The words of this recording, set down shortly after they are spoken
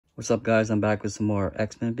What's up, guys? I'm back with some more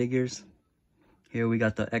X-Men figures. Here we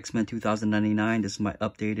got the X-Men 2099. This is my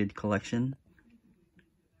updated collection.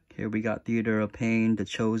 Here we got Theater of Pain, The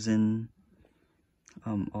Chosen,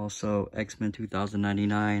 also X-Men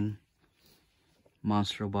 2099,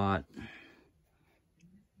 Monster Bot.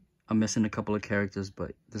 I'm missing a couple of characters,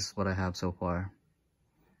 but this is what I have so far.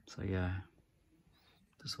 So yeah,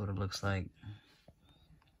 this is what it looks like.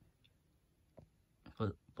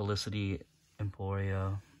 Felicity,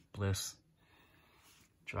 Emporia, Bliss,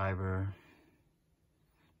 Driver,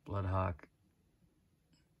 Bloodhawk.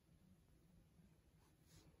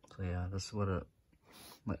 So yeah, this is what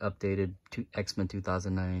my updated X-Men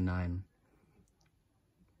 2099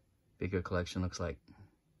 figure collection looks like.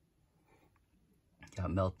 Got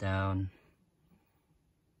Meltdown,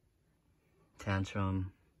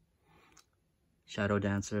 Tantrum, Shadow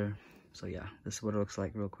Dancer. So yeah, this is what it looks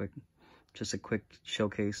like real quick. Just a quick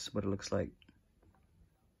showcase what it looks like.